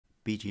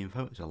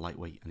BgInfo is a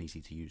lightweight and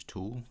easy to use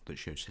tool that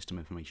shows system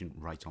information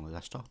right on the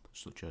desktop,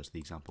 such as the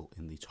example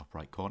in the top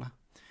right corner.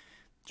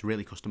 It's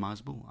really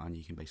customizable and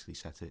you can basically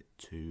set it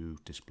to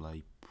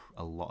display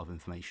a lot of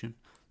information.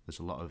 There's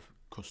a lot of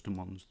custom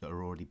ones that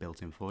are already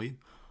built in for you,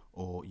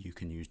 or you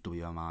can use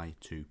WMI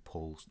to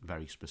pull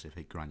very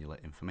specific granular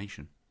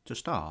information. To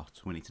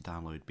start, we need to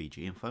download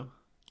BgInfo.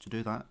 To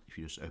do that, if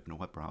you just open a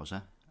web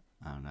browser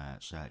and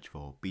search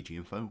for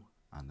BgInfo,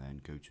 and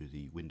then go to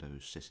the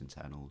Windows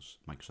Sysinternals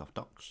Microsoft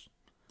Docs.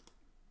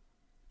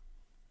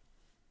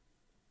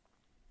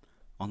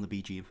 On the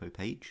BgInfo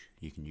page,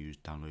 you can use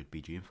download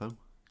BgInfo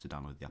to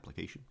download the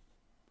application.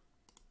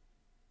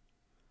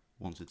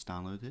 Once it's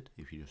downloaded,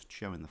 if you just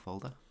show in the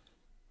folder,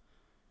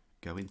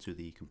 go into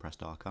the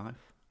compressed archive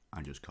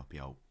and just copy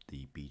out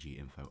the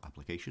BgInfo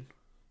application.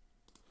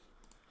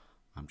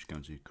 I'm just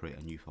going to create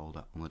a new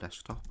folder on the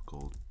desktop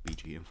called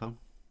BgInfo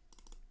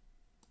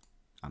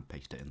and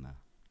paste it in there.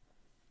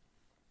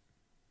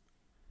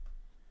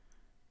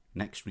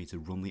 Next, we need to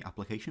run the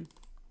application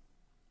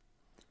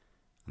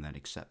and then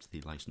accept the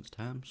license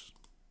terms.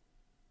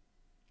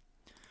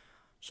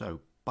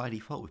 So by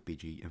default with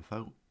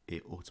BgInfo,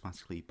 it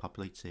automatically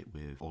populates it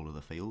with all of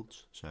the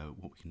fields. So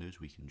what we can do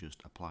is we can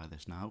just apply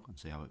this now and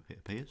see how it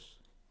appears.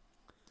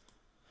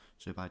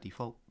 So by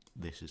default,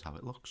 this is how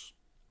it looks.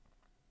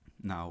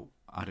 Now,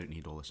 I don't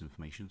need all this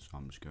information, so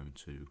I'm just going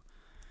to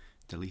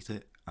delete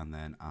it and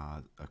then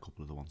add a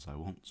couple of the ones I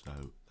want.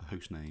 So the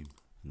host name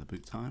and the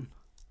boot time.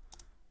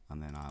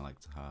 And then I like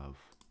to have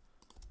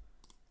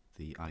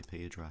the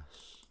IP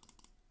address,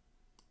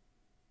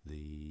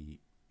 the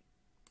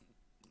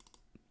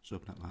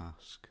subnet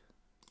mask,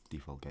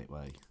 default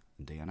gateway,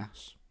 and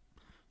DNS.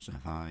 So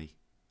if I,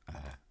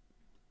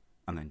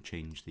 and then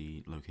change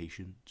the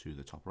location to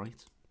the top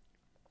right.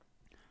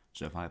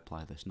 So if I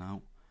apply this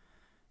now,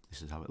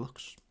 this is how it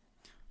looks.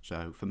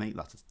 So for me,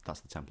 that's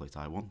the template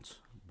I want,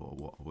 but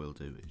what I will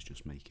do is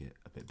just make it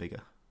a bit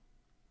bigger.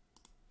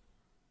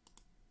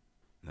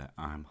 There,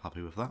 I'm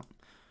happy with that.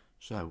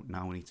 So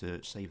now we need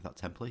to save that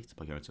template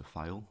by going to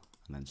File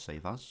and then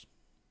Save As.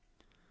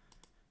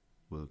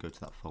 We'll go to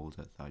that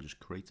folder that I just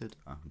created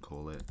and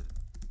call it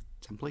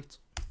Template.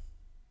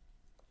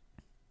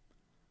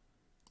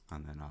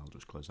 And then I'll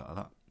just close out of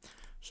that.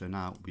 So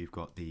now we've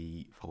got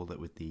the folder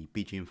with the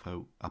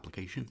BgInfo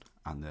application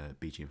and the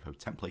BgInfo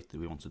template that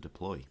we want to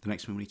deploy. The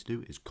next thing we need to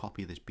do is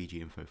copy this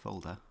BgInfo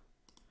folder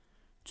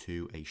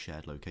to a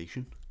shared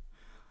location.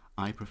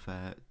 I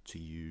prefer to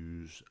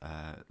use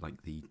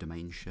like the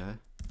domain share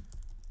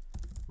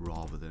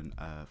rather than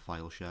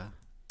file share.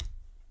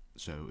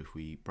 So if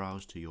we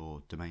browse to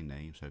your domain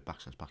name, so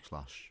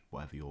 //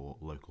 whatever your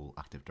local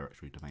Active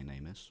Directory domain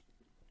name is,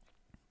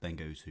 then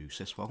go to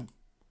sysvol,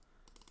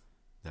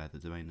 there the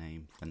domain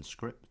name, then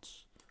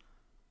scripts.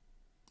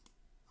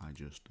 I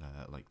just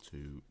like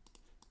to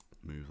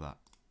move that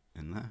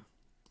in there.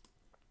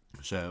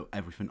 So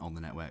everything on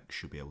the network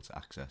should be able to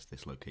access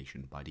this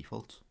location by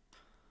default.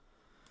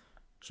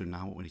 So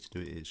now what we need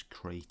to do is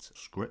create a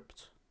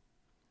script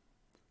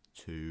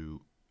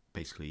to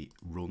basically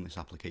run this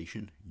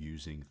application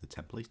using the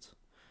template.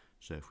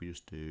 So if we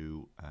just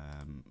do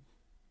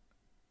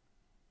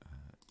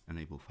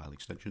enable file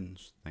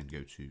extensions, then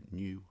go to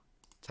new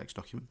text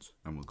document,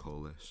 and we'll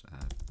call this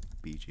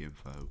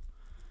BgInfo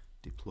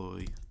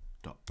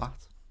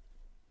deploy.bat.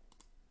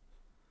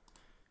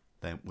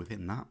 Then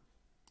within that,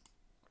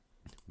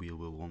 we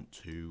will want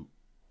to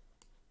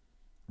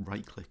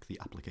right-click the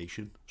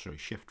application,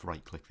 shift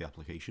right-click the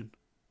application,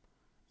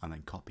 and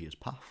then copy as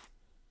path,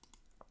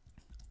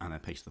 and then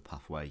paste the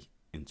pathway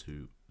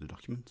into the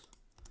document,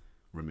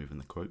 removing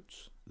the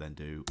quotes, then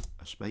do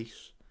a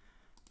space,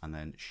 and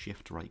then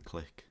shift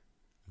right-click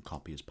and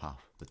copy as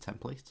path the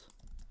template,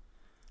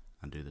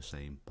 and do the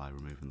same by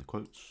removing the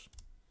quotes.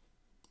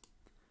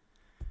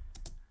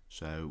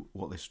 So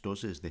what this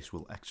does is this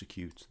will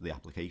execute the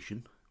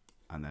application,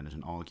 and then as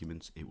an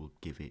argument it will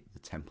give it the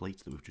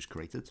template that we've just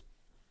created.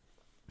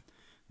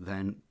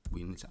 Then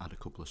we need to add a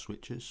couple of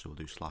switches, so we'll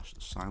do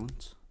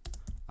 /silent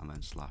and then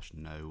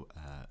 /no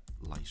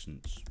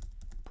license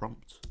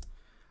prompt,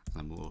 and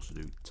then we'll also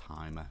do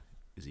timer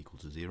is equal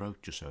to 0,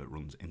 just so it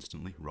runs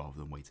instantly rather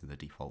than waiting the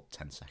default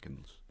 10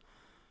 seconds.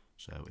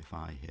 So if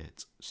I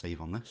hit save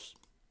on this,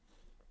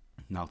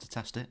 now to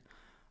test it,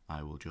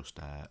 I will just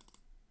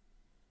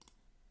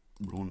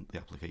run the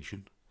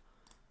application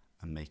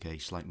and make a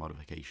slight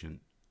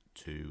modification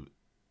to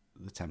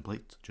the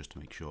template just to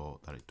make sure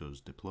that it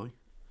does deploy.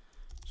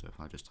 So if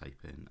I just type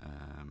in,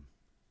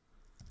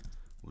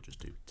 we'll just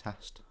do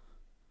test,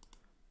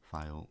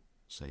 file,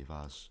 save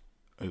as,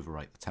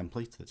 overwrite the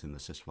template that's in the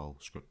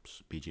sysvol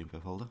scripts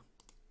BgInfo folder,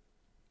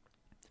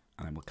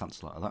 and then we'll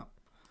cancel out of that.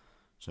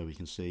 So we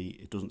can see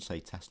it doesn't say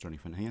test or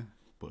anything here,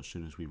 but as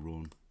soon as we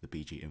run the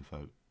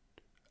BgInfo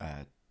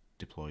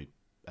deploy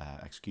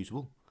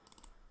executable,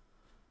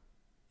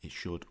 it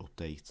should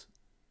update,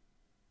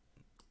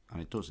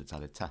 and it does, it's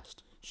added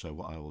test. So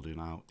what I will do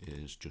now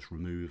is just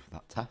remove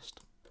that test.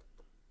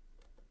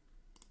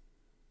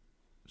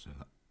 So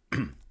that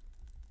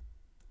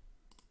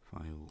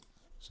file,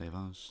 save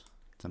as,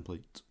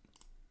 template.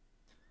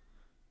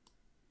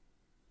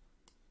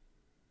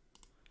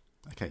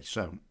 Okay,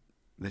 so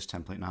this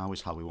template now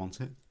is how we want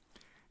it.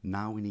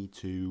 Now we need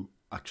to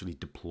actually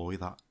deploy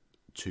that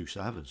to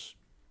servers.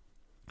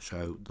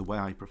 So the way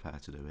I prefer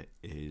to do it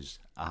is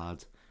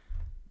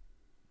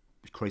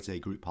create a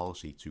group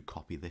policy to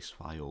copy this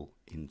file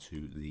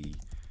into the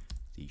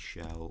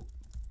shell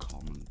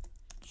common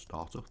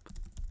startup.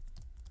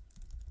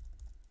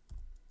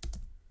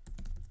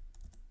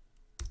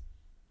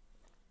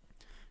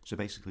 So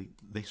basically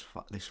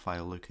this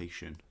file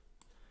location,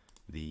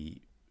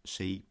 the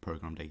C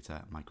program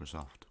data,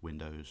 Microsoft,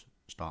 Windows,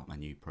 start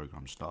menu,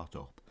 program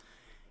startup,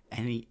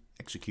 any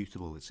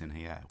executable that's in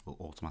here will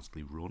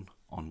automatically run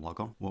on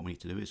logon. What we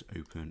need to do is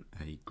open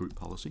a group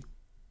policy.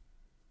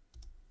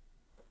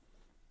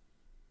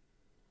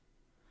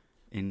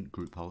 In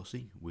group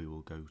policy, we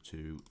will go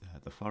to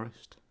the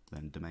forest,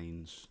 then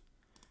domains,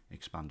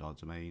 expand our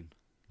domain,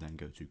 then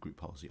go to group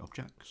policy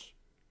objects.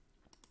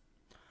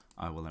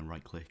 I will then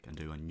right click and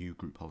do a new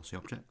group policy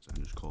object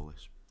and just call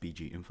this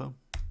BgInfo.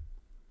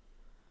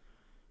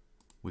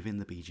 Within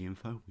the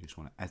BgInfo, we just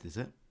want to edit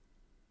it.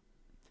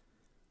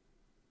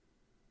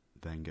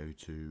 Then go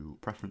to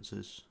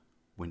Preferences,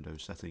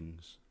 Windows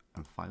Settings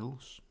and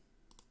Files.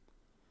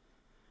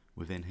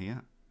 Within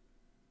here,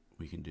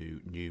 we can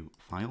do New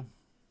File.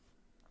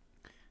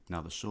 Now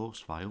the source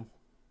file,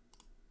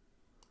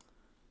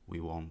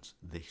 we want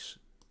this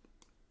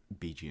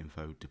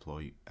BgInfo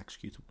deploy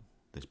executable,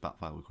 this bat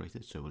file we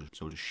created. So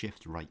we'll just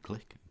shift right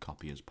click and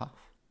copy as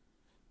path.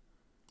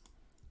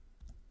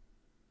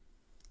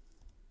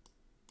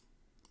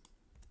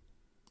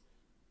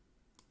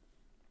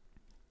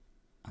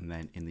 And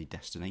then in the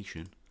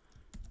destination,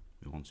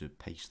 we want to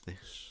paste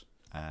this,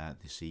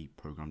 the C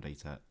program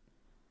data,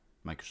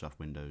 Microsoft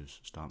Windows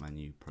start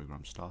menu,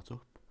 program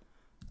startup,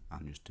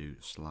 and just do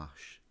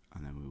slash,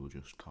 and then we will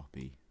just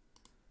copy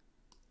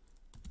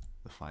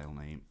the file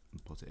name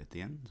and put it at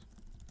the end.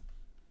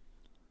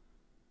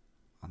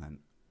 And then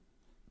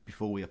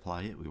before we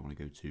apply it, we want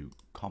to go to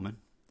common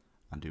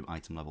and do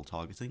item level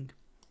targeting,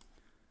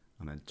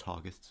 and then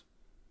target.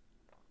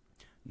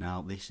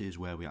 Now this is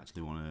where we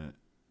actually want to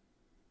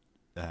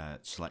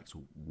select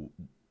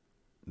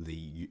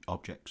the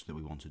objects that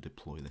we want to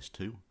deploy this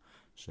to.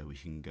 So we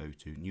can go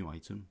to new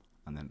item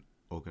and then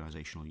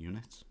organizational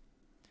unit,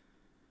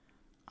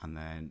 and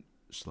then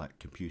select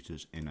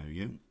computers in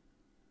OU,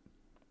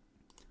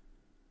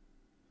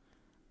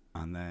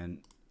 and then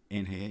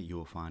in here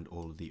you'll find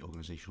all of the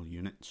organizational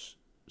units.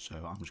 So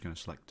I'm just going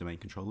to select domain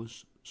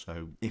controllers.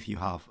 So if you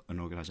have an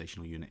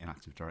organizational unit in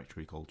Active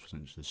Directory called, for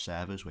instance,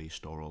 servers, where you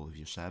store all of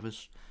your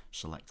servers,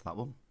 select that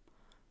one.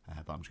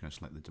 But I'm just going to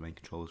select the domain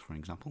controllers for an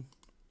example,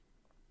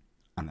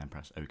 and then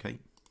press OK.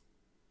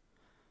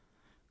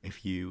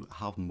 If you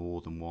have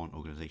more than one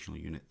organizational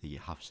unit that you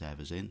have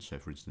servers in, so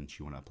for instance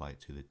you want to apply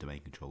it to the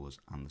domain controllers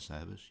and the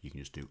servers, you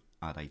can just do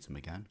add item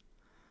again,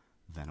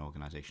 then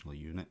organizational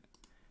unit,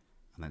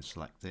 and then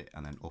select it,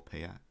 and then up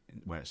here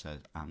where it says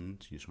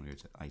and, you just want to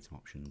go to item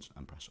options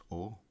and press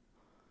or.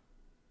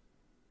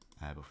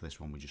 But for this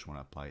one we just want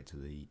to apply it to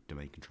the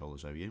domain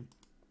controllers OU,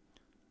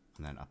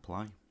 and then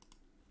apply.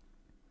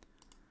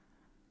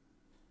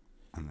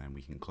 And then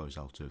we can close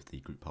out of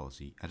the group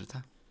policy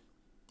editor.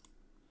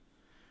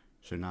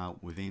 So now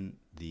within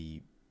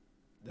the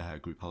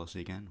group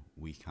policy again,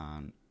 we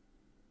can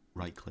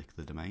right click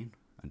the domain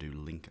and do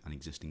link an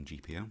existing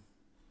GPO,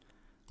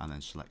 and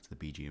then select the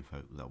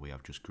BgInfo that we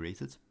have just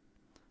created,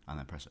 and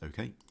then press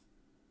OK.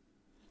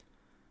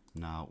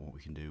 Now what we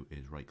can do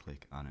is right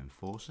click and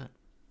enforce it.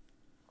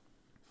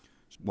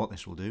 So what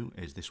this will do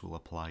is this will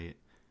apply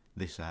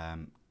this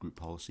group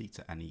policy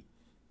to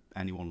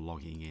anyone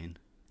logging in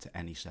to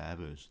any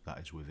servers that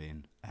is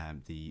within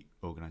the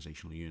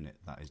organizational unit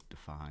that is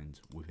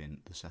defined within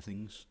the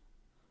settings.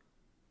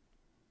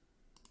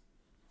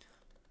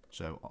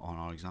 So on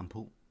our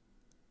example,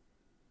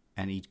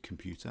 any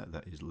computer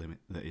that is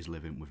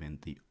living within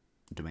the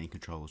domain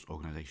controllers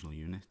organizational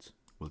unit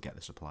will get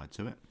this applied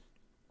to it.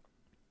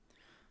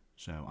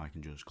 So I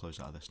can just close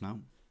out of this now.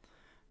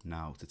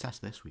 Now to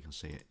test this, we can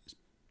see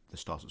the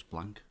startup's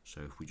blank.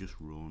 So if we just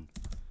run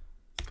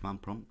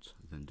command prompt,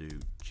 then do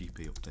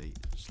gp update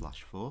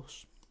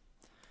 /force.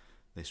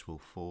 This will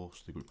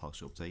force the group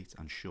policy update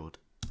and should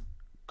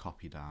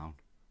copy down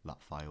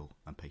that file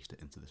and paste it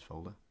into this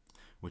folder,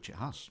 which it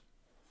has.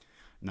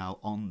 Now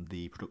on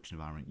the production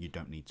environment, you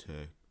don't need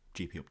to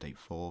gp update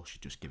force, you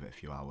just give it a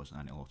few hours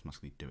and it'll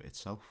automatically do it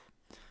itself.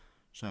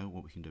 So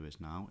what we can do is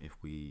now, if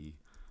we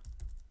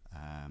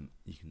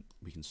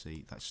we can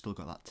see that's still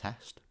got that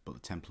test, but the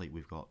template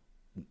we've got,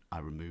 I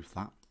removed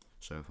that.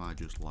 So if I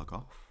just log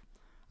off,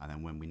 and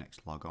then when we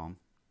next log on,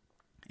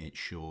 it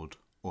should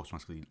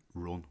automatically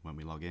run when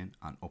we log in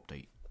and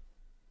update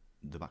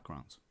the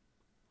background.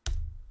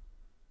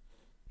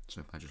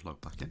 So if I just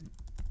log back in,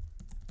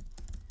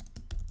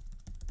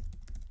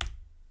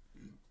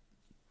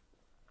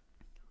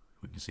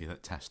 we can see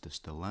that test is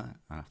still there,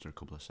 and after a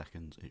couple of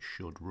seconds it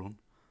should run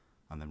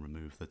and then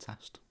remove the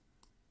test.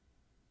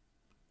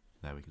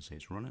 There we can see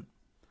it's running,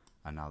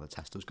 and now the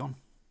test has gone.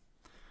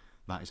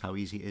 that is how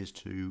easy it is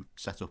to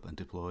set up and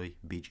deploy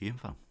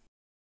BgInfo.